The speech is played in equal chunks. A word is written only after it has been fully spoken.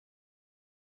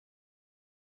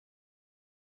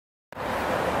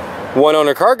One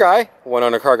owner car guy,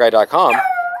 oneownercarguy.com,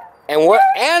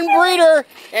 and breeder,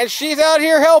 and she's out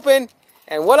here helping.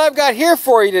 And what I've got here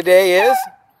for you today is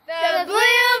the Blue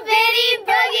Bitty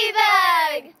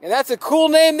Boogie Bug. And that's a cool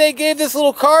name they gave this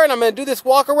little car, and I'm going to do this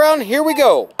walk around. Here we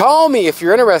go. Call me if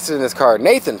you're interested in this car.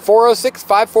 Nathan,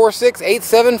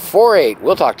 406-546-8748.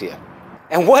 We'll talk to you.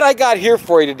 And what I got here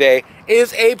for you today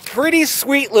is a pretty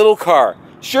sweet little car.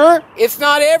 Sure, it's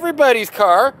not everybody's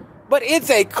car, but it's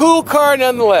a cool car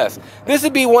nonetheless. This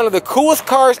would be one of the coolest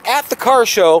cars at the car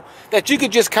show that you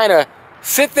could just kind of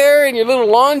sit there in your little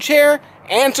lawn chair,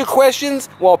 answer questions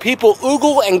while people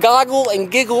oogle and goggle and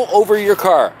giggle over your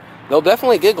car. They'll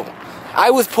definitely giggle.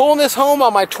 I was pulling this home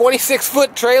on my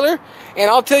 26-foot trailer, and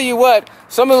I'll tell you what,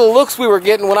 some of the looks we were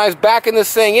getting when I was backing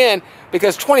this thing in,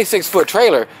 because 26-foot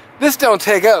trailer, this don't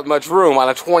take up much room on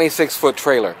a 26-foot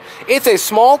trailer. It's a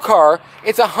small car,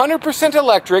 it's 100%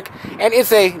 electric, and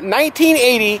it's a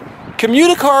 1980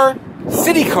 Comuta-Car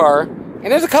Citicar,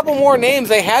 and there's a couple more names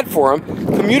they had for them.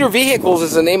 Commuter Vehicles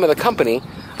is the name of the company.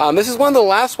 This is one of the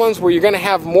last ones where you're going to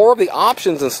have more of the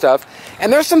options and stuff.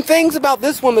 And there's some things about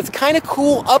this one that's kind of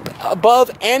cool up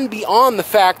above and beyond the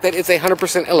fact that it's a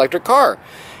 100% electric car.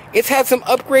 It's had some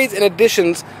upgrades and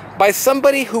additions by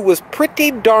somebody who was pretty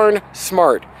darn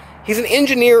smart. He's an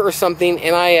engineer or something,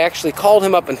 and I actually called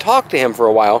him up and talked to him for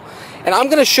a while. And I'm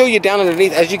going to show you down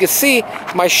underneath. As you can see,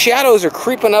 my shadows are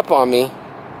creeping up on me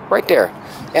right there.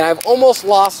 And I've almost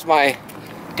lost my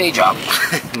day job,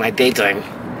 my daytime.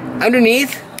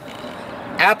 Underneath,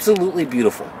 absolutely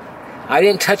beautiful. I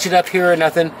didn't touch it up here or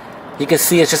nothing. You can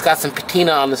see it's just got some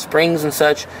patina on the springs and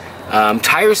such.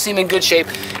 Tires seem in good shape.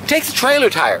 It takes a trailer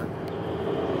tire.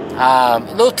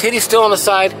 Little titty still on the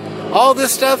side. All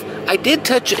this stuff, I did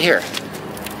touch it here.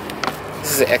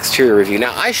 This is an exterior review.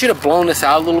 Now, I should have blown this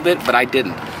out a little bit, but I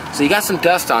didn't. So you got some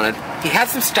dust on it. He had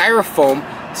some styrofoam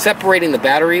separating the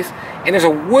batteries, and there's a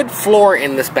wood floor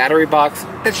in this battery box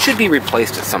that should be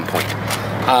replaced at some point.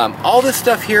 All this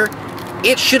stuff here,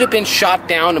 it should have been shot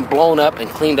down and blown up and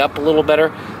cleaned up a little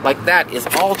better. Like that is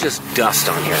all just dust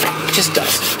on here. Just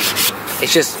dust.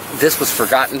 It's just, this was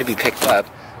forgotten to be picked up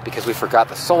because we forgot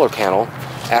the solar panel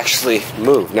actually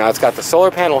moved. Now it's got the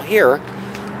solar panel here.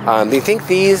 Do you think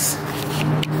these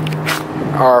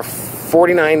are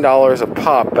 $49 a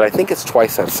pop? But I think it's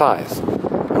twice that size.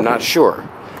 I'm not sure.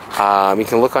 You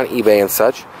can look on eBay and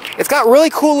such. It's got really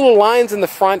cool little lines in the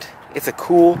front. It's a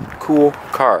cool, cool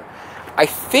car. I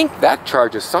think that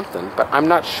charges something, but I'm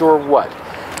not sure what.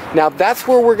 Now that's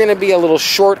where we're going to be a little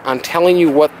short on telling you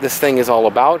what this thing is all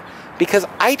about, because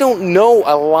I don't know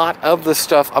a lot of the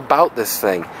stuff about this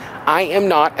thing. I am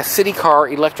not a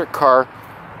Citicar electric car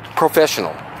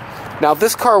professional. Now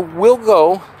this car will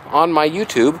go on my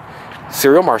YouTube,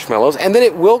 Cereal Marshmallows, and then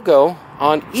it will go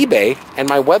on eBay and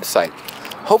my website.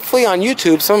 Hopefully on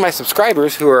YouTube, some of my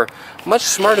subscribers who are much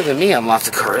smarter than me on lots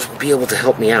of cars will be able to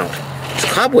help me out. There's a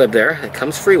cobweb there that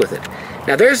comes free with it.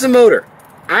 Now there's the motor.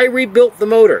 I rebuilt the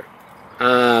motor.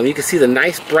 You can see the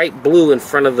nice bright blue in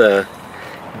front of the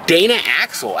Dana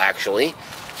axle, actually.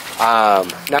 Now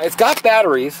it's got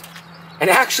batteries, and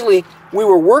actually we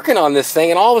were working on this thing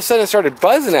and all of a sudden it started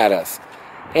buzzing at us.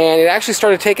 And it actually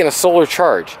started taking a solar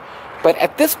charge. But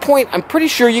at this point, I'm pretty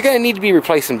sure you're going to need to be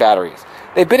replacing batteries.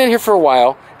 They've been in here for a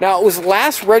while. Now, it was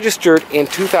last registered in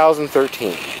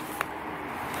 2013.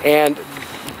 And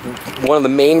one of the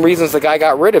main reasons the guy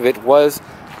got rid of it was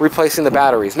replacing the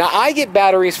batteries. Now, I get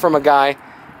batteries from a guy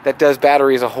that does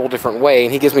batteries a whole different way,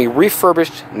 and he gives me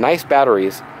refurbished, nice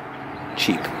batteries,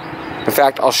 cheap. In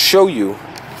fact, I'll show you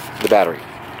the battery.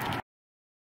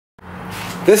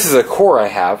 This is a core I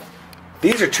have.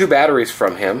 These are two batteries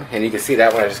from him, and you can see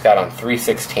that one I just got on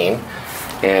 316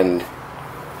 and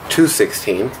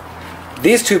 216.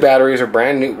 These two batteries are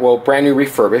brand new, well, brand new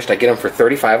refurbished. I get them for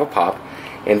 $35 a pop.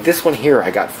 And this one here I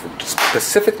got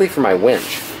specifically for my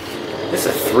winch. This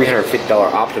is a $350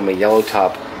 Optima yellow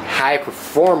top, high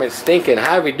performance, stinking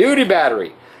heavy duty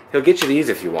battery. He'll get you these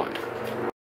if you want.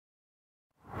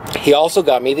 He also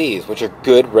got me these, which are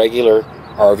good regular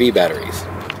RV batteries.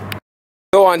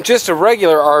 So on just a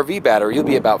regular RV battery, you'll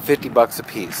be about 50 bucks a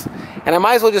piece. And I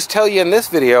might as well just tell you in this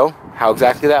video how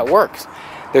exactly that works.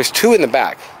 There's two in the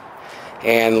back.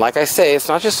 And like I say, it's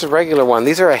not just a regular one.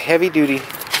 These are a heavy-duty,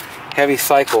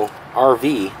 heavy-cycle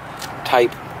RV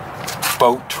type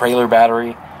boat, trailer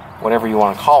battery, whatever you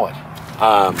want to call it.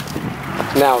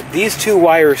 Now, these two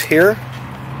wires here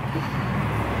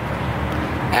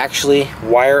actually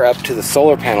wire up to the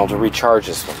solar panel to recharge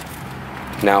this one.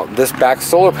 Now, this back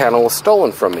solar panel was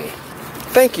stolen from me.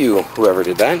 Thank you, whoever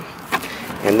did that.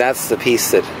 And that's the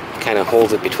piece that kind of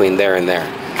holds it between there and there.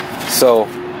 So,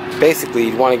 basically,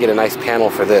 you'd want to get a nice panel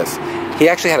for this. He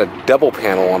actually had a double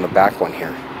panel on the back one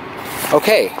here.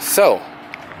 Okay, so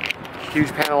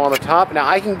huge panel on the top. Now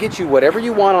I can get you whatever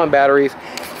you want on batteries.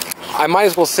 I might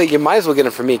as well say you might as well get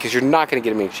them from me because you're not going to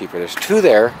get them any cheaper. There's 2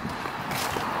 there,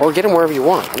 or get them wherever you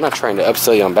want. I'm not trying to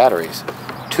upsell you on batteries.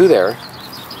 2 there,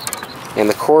 and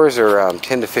the cores are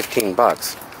 10 to 15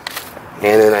 bucks.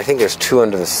 And then I think there's 2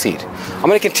 under the seat. I'm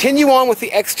going to continue on with the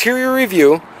exterior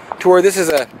review to where this is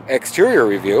an exterior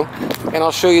review, and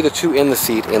I'll show you the 2 in the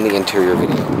seat in the interior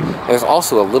video. And there's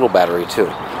also a little battery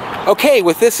too. Okay,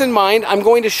 with this in mind, I'm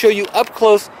going to show you up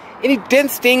close any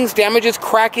dents, dings, damages,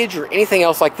 crackage, or anything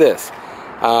else like this.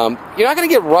 You're not going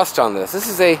to get rust on this. This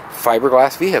is a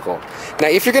fiberglass vehicle. Now,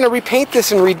 if you're going to repaint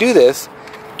this and redo this,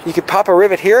 you could pop a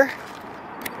rivet here,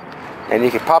 and you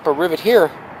could pop a rivet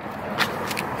here.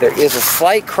 There is a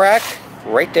slight crack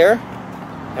right there.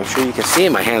 I'm sure you can see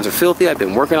it. My hands are filthy. I've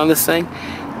been working on this thing.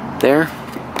 There.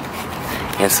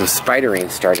 And some spidering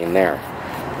starting there.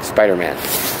 Spider-Man.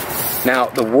 Now,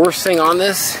 the worst thing on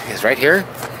this is right here,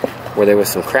 where there was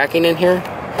some cracking in here,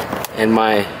 and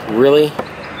my really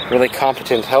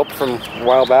competent help from a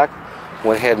while back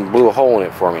went ahead and blew a hole in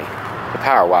it for me. The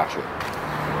power washer.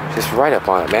 Just right up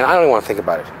on it, man. I don't even want to think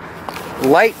about it.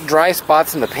 Light dry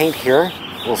spots in the paint here.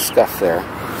 A little scuff there.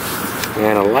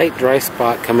 And a light dry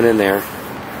spot coming in there.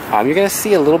 You're going to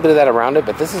see a little bit of that around it,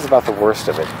 but this is about the worst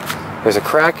of it. There's a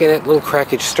crack in it, little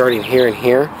crackage starting here and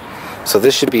here. So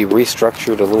this should be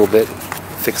restructured a little bit,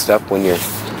 fixed up when you're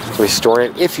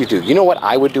restoring it, if you do. You know what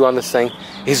I would do on this thing?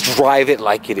 Is drive it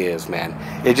like it is, man.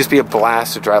 It'd just be a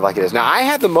blast to drive like it is. Now, I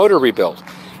had the motor rebuilt,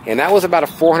 and that was about a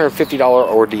 $450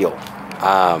 ordeal.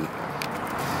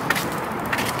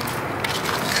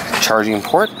 Charging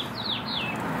port.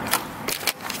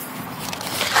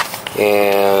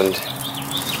 And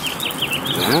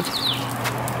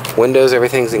windows,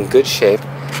 everything's in good shape.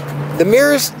 The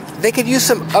mirrors, they could use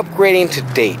some upgrading to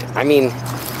date. I mean,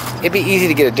 it'd be easy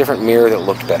to get a different mirror that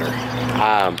looked better.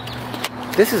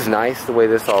 This is nice the way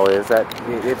this all is. That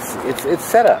it's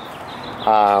set up.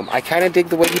 I kind of dig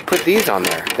the way you put these on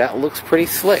there. That looks pretty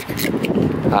slick.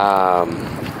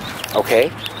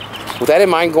 Okay. With that in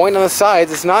mind, going on the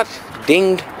sides, it's not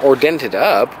dinged or dented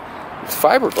up. It's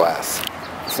fiberglass.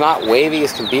 It's not wavy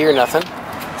as can be or nothing.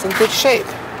 It's in good shape.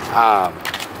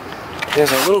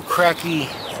 There's a little cracky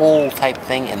hole type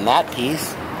thing in that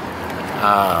piece.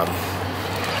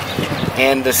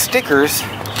 And the stickers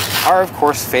are, of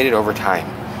course, faded over time.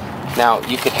 Now,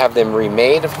 you could have them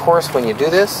remade, of course, when you do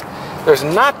this. There's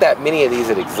not that many of these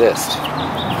that exist.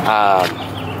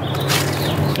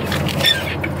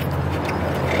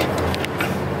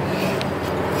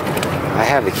 I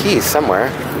have the keys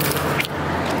somewhere.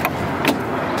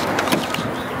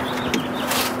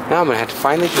 Now I'm going to have to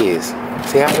find the keys.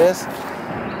 See how it is?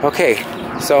 Okay,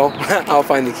 so I'll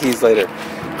find the keys later.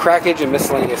 Crackage and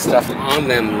miscellaneous stuff on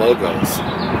them logos.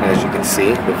 As you can see,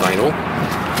 the vinyl.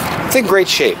 It's in great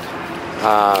shape.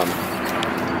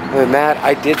 Other than that,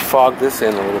 I did fog this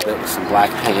in a little bit with some black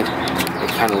paint. It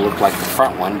kind of looked like the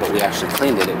front one, but we actually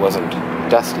cleaned it. It wasn't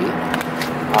dusty.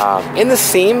 In the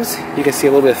seams, you can see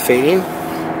a little bit of fading,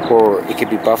 or it could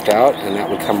be buffed out, and that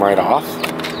would come right off.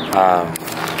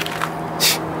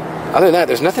 Other than that,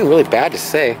 there's nothing really bad to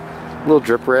say. Little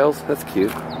drip rails, that's cute.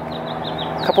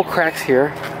 A couple cracks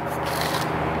here.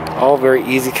 All very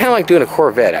easy. Kind of like doing a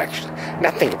Corvette, actually.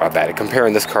 Now think about that,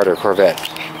 comparing this car to a Corvette.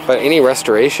 But any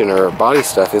restoration or body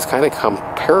stuff is kind of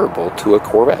comparable to a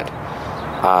Corvette.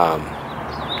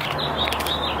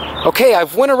 Okay,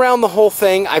 I've went around the whole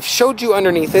thing. I've showed you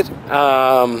underneath it.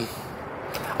 I'm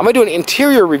going to do an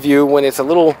interior review when it's a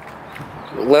little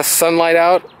less sunlight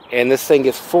out and this thing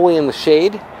gets fully in the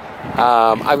shade.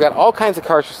 I've got all kinds of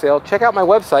cars for sale. Check out my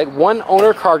website,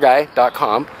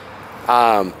 oneownercarguy.com.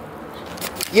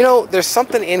 You know, there's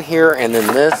something in here and then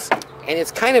this, and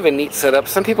it's kind of a neat setup.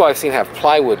 Some people I've seen have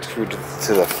plywood through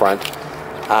to the front.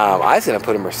 I was going to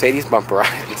put a Mercedes bumper on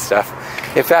it and stuff.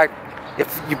 In fact,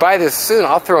 if you buy this soon,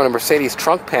 I'll throw in a Mercedes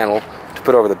trunk panel to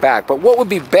put over the back. But what would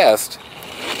be best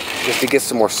is to get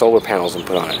some more solar panels and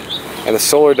put on it. And the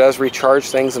solar does recharge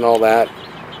things and all that.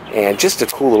 And just a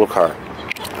cool little car.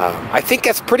 I think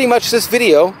that's pretty much this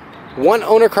video.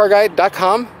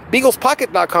 oneownercarguy.com,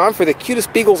 beaglespocket.com for the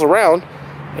cutest beagles around.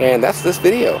 And that's this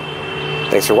video.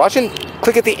 Thanks for watching.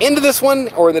 Click at the end of this one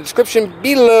or in the description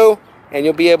below, and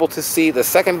you'll be able to see the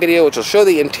second video, which will show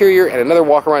the interior and another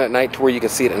walk around at night to where you can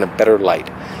see it in a better light.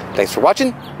 Thanks for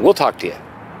watching. We'll talk to you.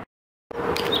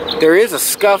 There is a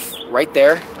scuff right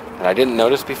there that I didn't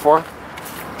notice before,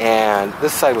 and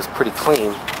this side was pretty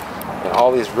clean, and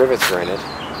all these rivets are in it.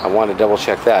 I want to double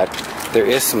check that. There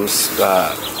is some,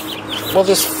 well,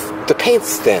 just the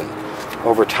paint's thin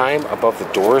over time above the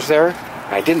doors there.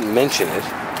 I didn't mention it,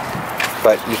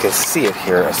 but you can see it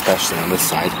here, especially on this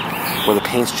side, where the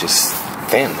paint's just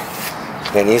thin.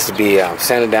 It needs to be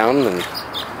sanded down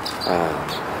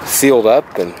and sealed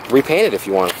up and repainted if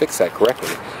you want to fix that correctly.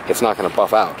 It's not going to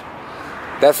buff out.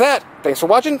 That's that. Thanks for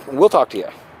watching. We'll talk to you.